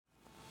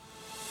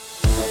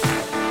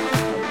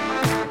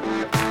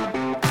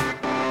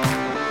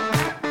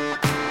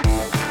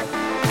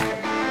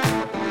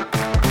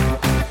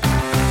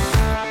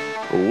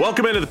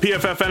Welcome into the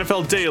PFF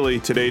NFL Daily.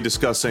 Today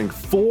discussing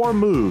 4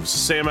 moves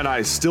Sam and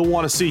I still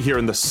want to see here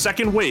in the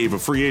second wave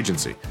of free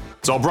agency.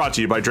 It's all brought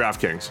to you by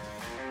DraftKings.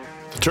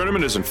 The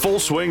tournament is in full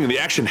swing and the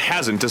action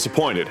hasn't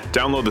disappointed.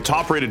 Download the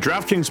top-rated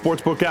DraftKings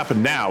Sportsbook app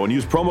now and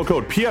use promo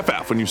code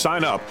PFF when you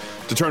sign up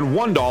to turn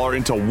 $1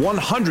 into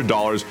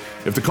 $100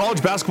 if the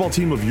college basketball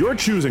team of your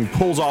choosing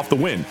pulls off the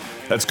win.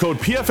 That's code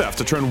PFF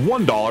to turn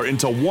 $1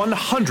 into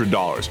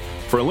 $100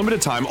 for a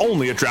limited time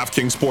only at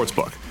DraftKings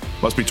Sportsbook.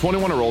 Must be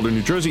 21 or older,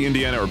 New Jersey,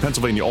 Indiana, or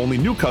Pennsylvania only.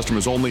 New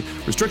customers only.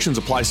 Restrictions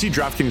apply. See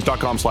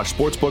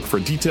DraftKings.com/sportsbook for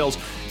details.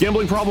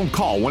 Gambling problem?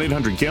 Call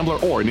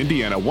 1-800-GAMBLER or in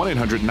Indiana,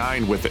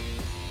 1-800-9-WITH-IT.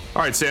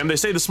 All right, Sam, they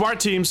say the smart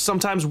teams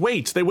sometimes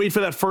wait. They wait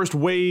for that first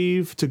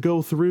wave to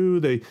go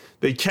through.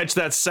 They catch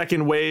that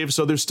second wave.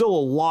 So there's still a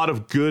lot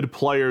of good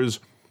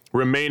players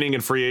remaining in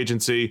free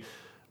agency.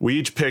 We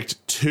each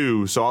picked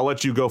 2, so I'll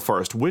let you go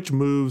first. Which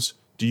moves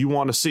do you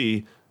want to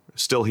see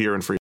still here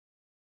in free agency?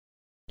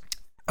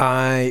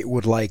 I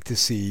would like to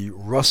see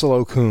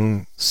Russell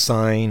Okung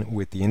sign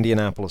with the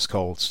Indianapolis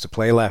Colts to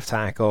play left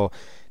tackle.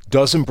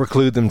 Doesn't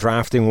preclude them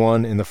drafting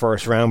one in the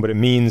first round, but it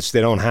means they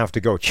don't have to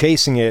go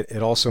chasing it.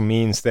 It also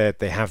means that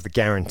they have the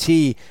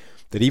guarantee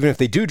that even if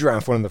they do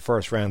draft one in the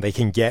first round, they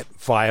can get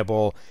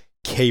viable,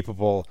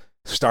 capable,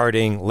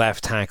 starting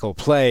left tackle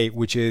play,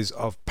 which is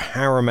of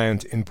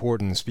paramount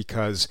importance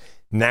because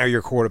now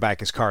your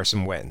quarterback is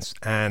Carson Wentz.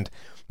 And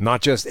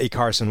not just a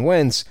Carson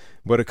Wentz,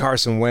 but a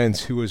Carson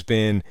Wentz who has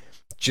been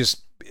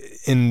just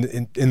in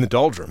the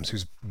doldrums,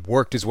 who's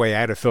worked his way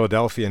out of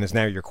Philadelphia and is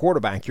now your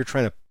quarterback. You're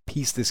trying to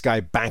piece this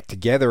guy back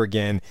together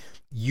again.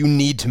 You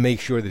need to make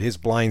sure that his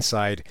blind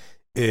side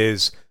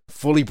is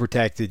fully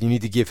protected. You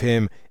need to give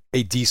him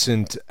a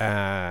decent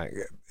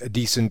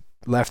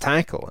left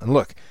tackle. And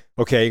look,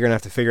 okay, you're going to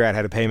have to figure out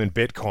how to pay him in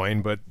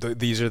Bitcoin, but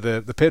these are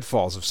the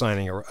pitfalls of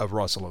signing a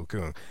Russell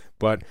Okung.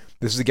 But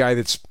this is a guy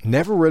that's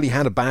never really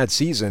had a bad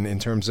season in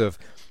terms of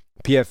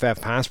PFF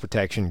pass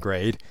protection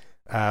grade.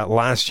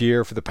 Last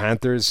year for the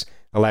Panthers,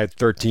 allowed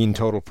 13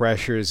 total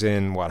pressures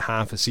in,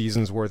 half a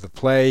season's worth of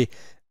play.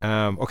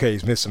 Okay,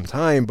 he's missed some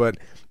time, but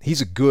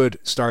he's a good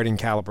starting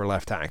caliber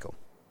left tackle.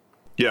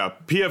 Yeah,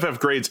 PFF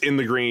grades in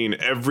the green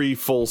every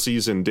full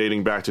season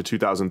dating back to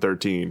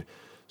 2013.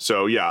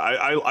 So, yeah,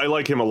 I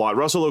like him a lot.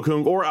 Russell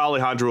Okung or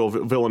Alejandro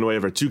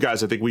Villanueva, 2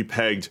 guys I think we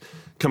pegged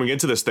coming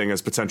into this thing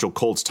as potential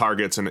Colts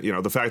targets. And,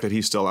 the fact that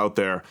he's still out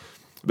there.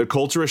 The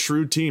Colts are a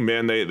shrewd team,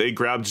 man. They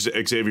grabbed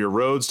Xavier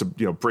Rhodes to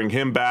bring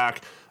him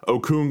back.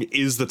 Okung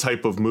is the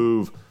type of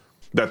move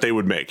that they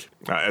would make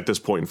at this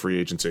point in free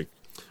agency.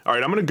 All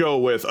right, I'm going to go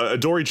with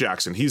Adoree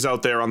Jackson. He's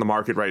out there on the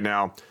market right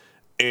now,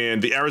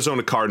 and the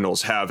Arizona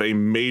Cardinals have a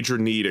major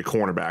need at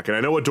cornerback. And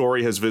I know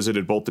Adoree has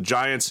visited both the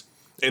Giants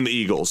and the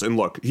Eagles. And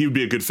look, he would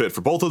be a good fit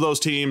for both of those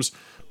teams.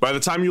 By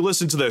the time you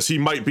listen to this, he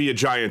might be a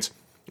Giant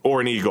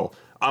or an Eagle.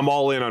 I'm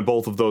all in on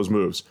both of those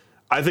moves.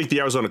 I think the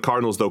Arizona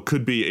Cardinals, though,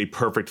 could be a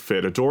perfect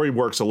fit. Adoree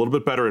works a little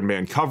bit better in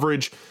man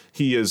coverage.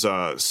 He is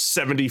a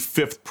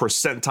 75th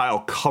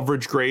percentile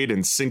coverage grade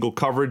in single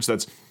coverage.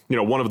 That's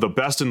one of the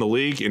best in the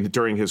league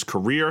during his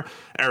career.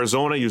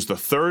 Arizona used the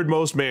 3rd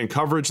most man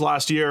coverage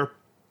last year,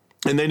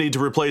 and they need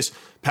to replace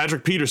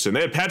Patrick Peterson.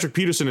 They had Patrick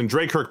Peterson and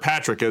Dre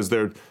Kirkpatrick as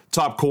their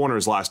top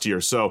corners last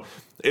year. So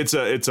it's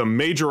a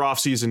major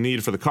offseason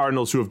need for the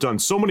Cardinals, who have done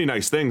so many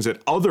nice things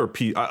at other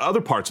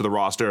parts of the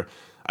roster.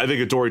 I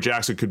think Adoree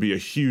Jackson could be a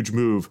huge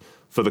move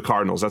for the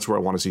Cardinals. That's where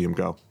I want to see him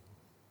go.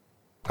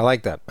 I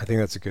like that. I think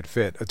that's a good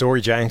fit.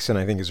 Adoree Jackson,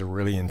 I think, is a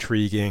really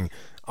intriguing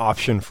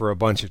option for a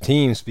bunch of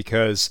teams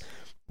because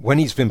when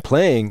he's been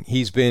playing,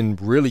 he's been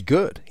really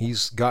good.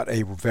 He's got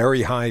a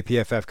very high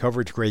PFF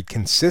coverage grade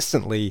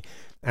consistently,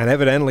 and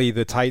evidently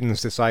the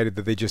Titans decided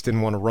that they just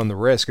didn't want to run the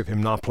risk of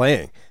him not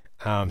playing.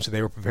 So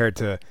they were prepared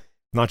to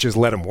not just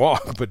let him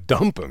walk, but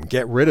dump him,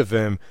 get rid of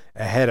him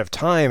ahead of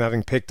time,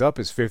 having picked up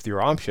his 5th-year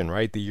option,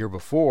 right, the year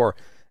before.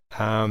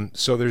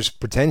 So there's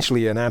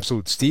potentially an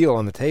absolute steal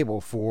on the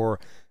table for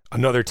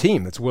another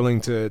team that's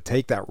willing to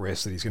take that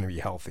risk that he's going to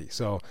be healthy.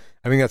 So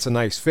I think that's a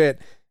nice fit.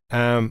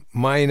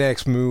 My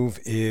next move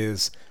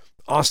is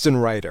Austin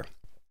Reiter,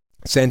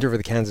 center for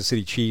the Kansas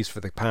City Chiefs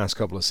for the past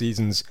couple of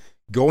seasons,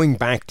 going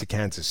back to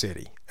Kansas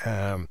City.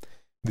 The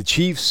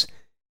Chiefs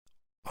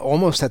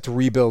almost had to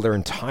rebuild their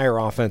entire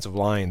offensive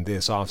line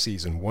this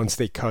offseason once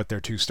they cut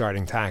their 2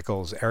 starting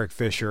tackles, Eric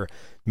Fisher,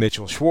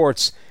 Mitchell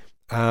Schwartz.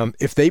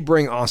 If they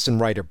bring Austin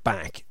Reiter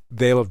back,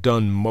 they'll have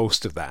done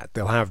most of that.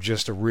 They'll have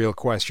just a real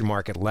question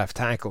mark at left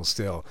tackle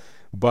still.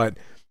 But,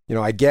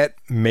 I get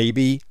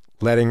maybe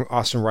letting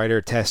Austin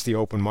Reiter test the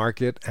open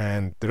market,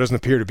 and there doesn't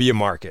appear to be a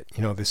market.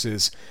 This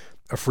is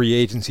a free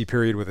agency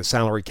period where the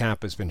salary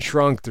cap has been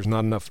shrunk. There's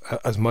not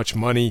as much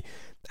money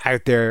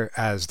out there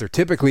as there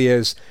typically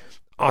is.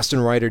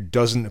 Austin Reiter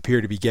doesn't appear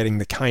to be getting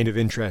the kind of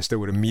interest that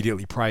would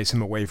immediately price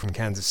him away from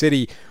Kansas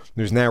City.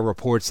 There's now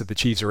reports that the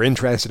Chiefs are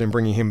interested in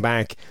bringing him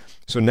back.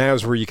 So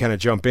now's where you kind of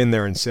jump in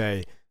there and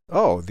say,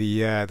 oh,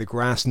 the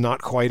grass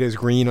not quite as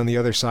green on the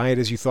other side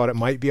as you thought it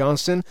might be,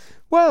 Austin?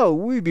 Well,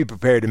 we'd be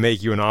prepared to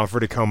make you an offer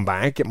to come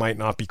back. It might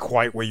not be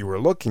quite what you were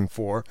looking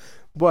for,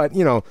 but,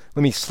 let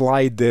me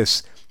slide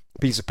this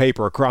piece of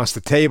paper across the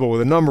table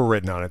with a number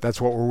written on it.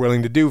 That's what we're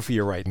willing to do for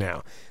you right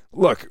now.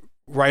 Look,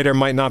 Reiter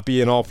might not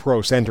be an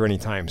all-pro center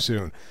anytime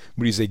soon,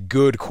 but he's a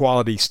good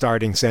quality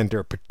starting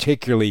center,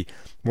 particularly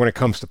when it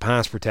comes to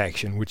pass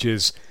protection, which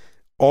is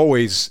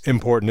always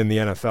important in the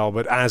NFL,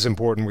 but as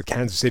important with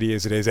Kansas City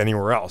as it is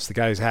anywhere else. The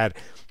guy's had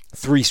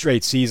 3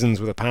 straight seasons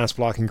with a pass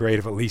blocking grade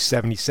of at least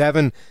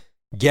 77.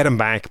 Get him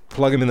back,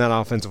 plug him in that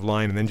offensive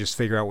line, and then just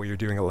figure out what you're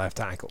doing at left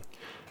tackle.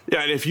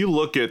 Yeah, and if you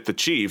look at the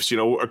Chiefs,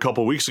 a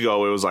couple weeks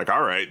ago, it was like,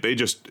 all right, they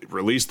just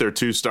released their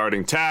 2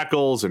 starting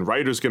tackles, and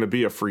Reiter's going to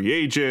be a free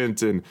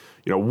agent, and,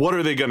 what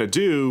are they going to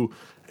do?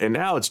 And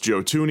now it's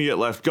Joe Thuney at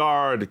left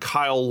guard,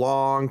 Kyle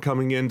Long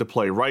coming in to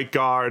play right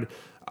guard.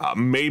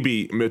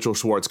 Maybe Mitchell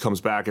Schwartz comes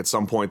back at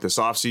some point this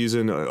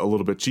offseason, a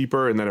little bit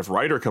cheaper, and then if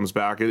Reiter comes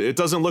back, it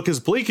doesn't look as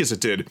bleak as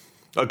it did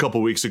a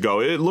couple weeks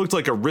ago. It looked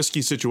like a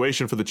risky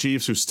situation for the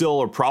Chiefs, who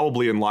still are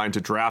probably in line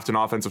to draft an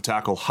offensive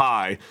tackle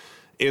high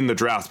in the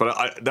draft,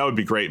 but that would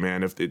be great,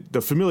 man. If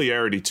the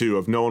familiarity too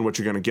of knowing what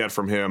you're going to get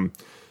from him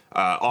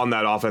on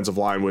that offensive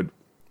line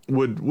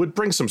would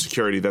bring some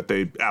security that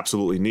they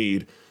absolutely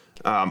need.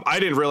 I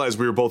didn't realize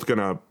we were both going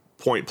to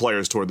point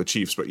players toward the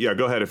Chiefs, but yeah,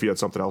 go ahead if you had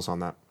something else on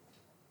that.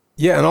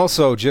 Yeah, and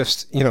also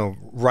just,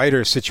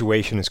 Reiter's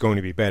situation is going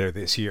to be better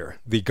this year.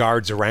 The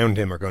guards around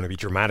him are going to be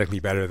dramatically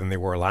better than they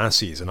were last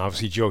season.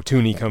 Obviously, Joe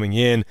Thuney coming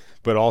in,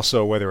 but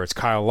also whether it's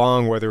Kyle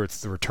Long, whether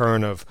it's the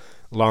return of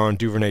Laurent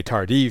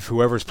Duvernay-Tardif,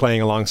 whoever's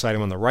playing alongside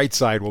him on the right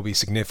side will be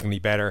significantly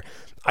better.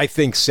 I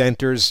think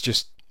centers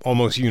just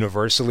almost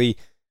universally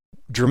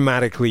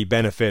dramatically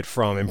benefit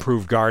from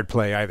improved guard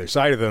play either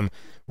side of them.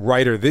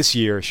 Reiter this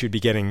year should be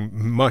getting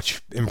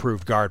much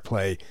improved guard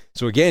play.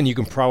 So again, you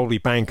can probably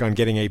bank on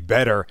getting a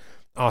better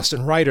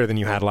Austin Reiter than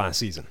you had last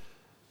season.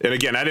 And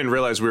again, I didn't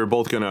realize we were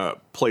both going to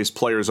place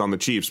players on the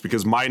Chiefs,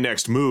 because my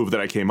next move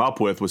that I came up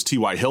with was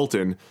T.Y.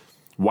 Hilton,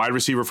 wide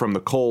receiver from the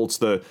Colts.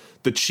 The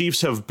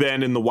Chiefs have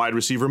been in the wide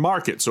receiver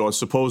market. So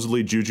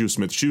supposedly Juju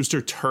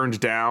Smith-Schuster turned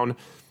down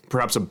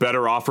perhaps a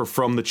better offer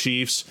from the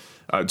Chiefs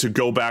to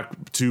go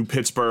back to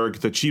Pittsburgh.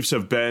 The Chiefs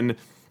have been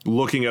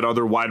looking at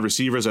other wide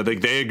receivers. I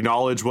think they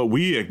acknowledge what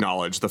we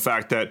acknowledge, the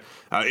fact that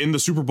in the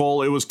Super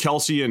Bowl, it was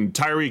Kelce and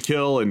Tyreek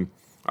Hill, and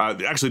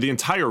actually the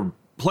entire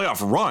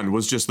playoff run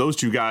was just those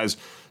 2 guys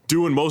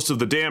doing most of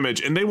the damage,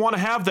 and they want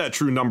to have that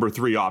true number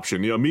 3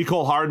 option.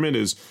 Mecole Hardman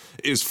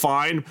is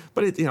fine,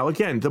 but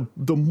again,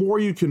 the more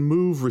you can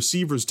move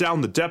receivers down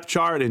the depth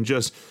chart and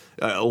just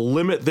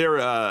limit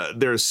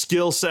their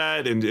skill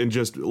set and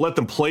just let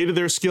them play to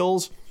their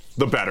skills,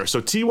 the better.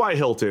 So T.Y.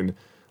 Hilton,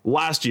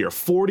 last year,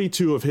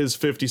 42 of his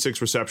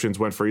 56 receptions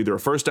went for either a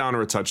first down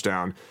or a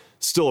touchdown.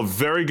 Still a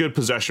very good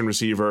possession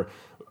receiver,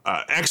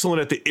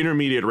 excellent at the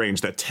intermediate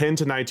range, that 10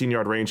 to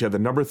 19-yard range. He had the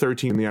number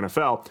 13 in the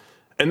NFL.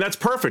 And that's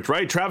perfect,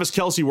 right? Travis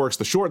Kelce works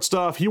the short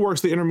stuff. He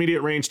works the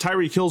intermediate range.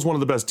 Tyreek Hill's one of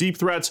the best deep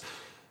threats.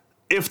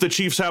 If the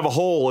Chiefs have a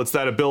hole, it's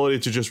that ability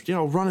to just,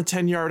 run a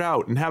 10-yard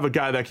out and have a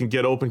guy that can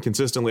get open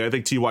consistently. I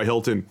think T.Y.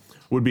 Hilton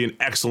would be an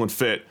excellent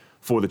fit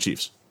for the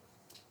Chiefs.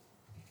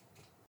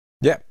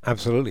 Yeah,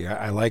 absolutely.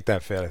 I like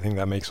that fit. I think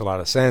that makes a lot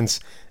of sense.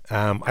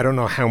 I don't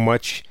know how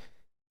much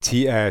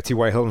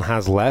T.Y. Hilton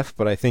has left,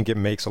 but I think it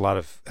makes a lot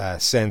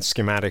of sense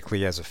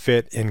schematically as a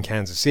fit in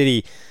Kansas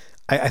City.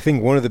 I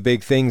think one of the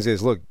big things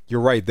is, look,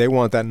 you're right, they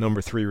want that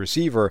number 3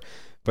 receiver,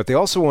 but they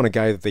also want a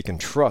guy that they can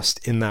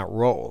trust in that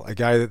role, a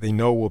guy that they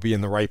know will be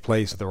in the right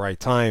place at the right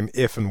time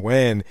if and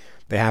when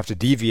they have to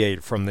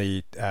deviate from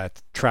the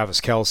Travis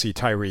Kelce,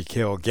 Tyreek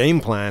Hill game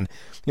plan.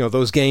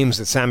 Those games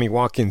that Sammy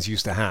Watkins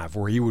used to have,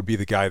 where he would be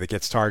the guy that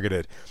gets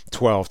targeted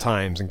 12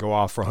 times and go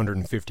off for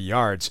 150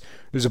 yards.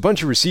 There's a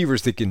bunch of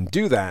receivers that can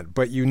do that,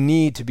 but you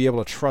need to be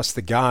able to trust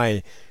the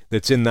guy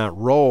that's in that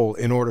role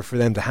in order for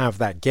them to have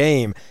that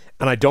game.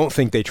 And I don't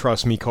think they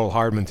trust Mecole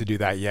Hardman to do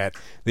that yet.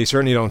 They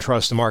certainly don't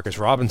trust DeMarcus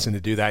Robinson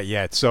to do that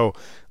yet. So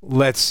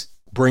let's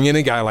bring in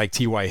a guy like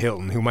T.Y.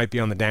 Hilton, who might be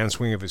on the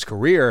downswing of his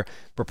career,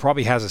 but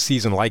probably has a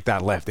season like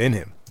that left in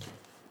him.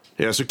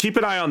 Yeah, so keep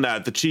an eye on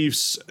that. The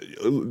Chiefs,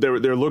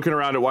 they're looking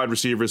around at wide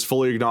receivers,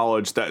 fully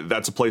acknowledge that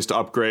that's a place to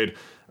upgrade.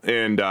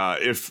 And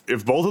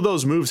if both of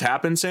those moves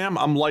happen, Sam,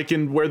 I'm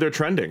liking where they're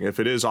trending. If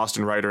it is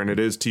Austin Reiter and it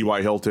is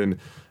T.Y. Hilton,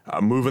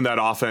 moving that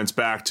offense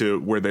back to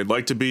where they'd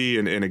like to be,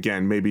 and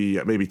again,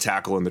 maybe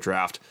tackle in the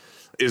draft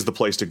is the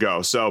place to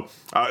go. So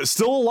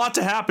still a lot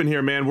to happen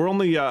here, man. We're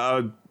only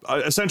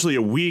essentially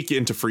a week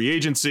into free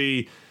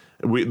agency.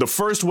 The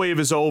first wave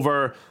is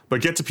over,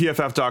 but get to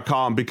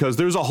PFF.com because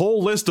there's a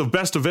whole list of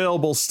best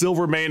available still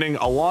remaining,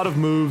 a lot of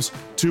moves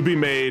to be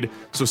made.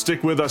 So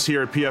stick with us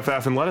here at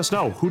PFF and let us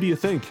know, who do you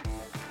think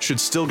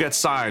should still get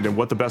signed and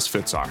what the best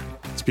fits are.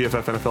 It's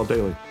PFF NFL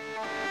Daily.